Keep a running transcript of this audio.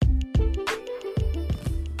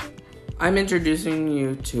I'm introducing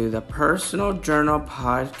you to the Personal Journal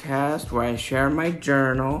podcast where I share my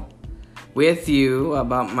journal with you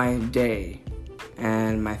about my day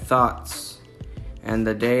and my thoughts and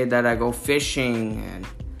the day that I go fishing. And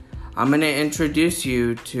I'm going to introduce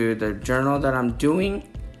you to the journal that I'm doing.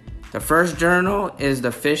 The first journal is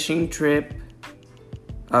the fishing trip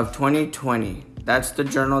of 2020. That's the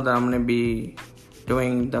journal that I'm going to be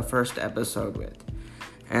doing the first episode with.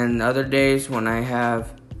 And other days when I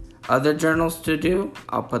have other journals to do,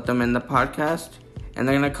 I'll put them in the podcast. And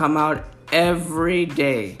they're going to come out every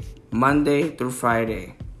day, Monday through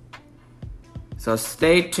Friday. So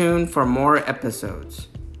stay tuned for more episodes.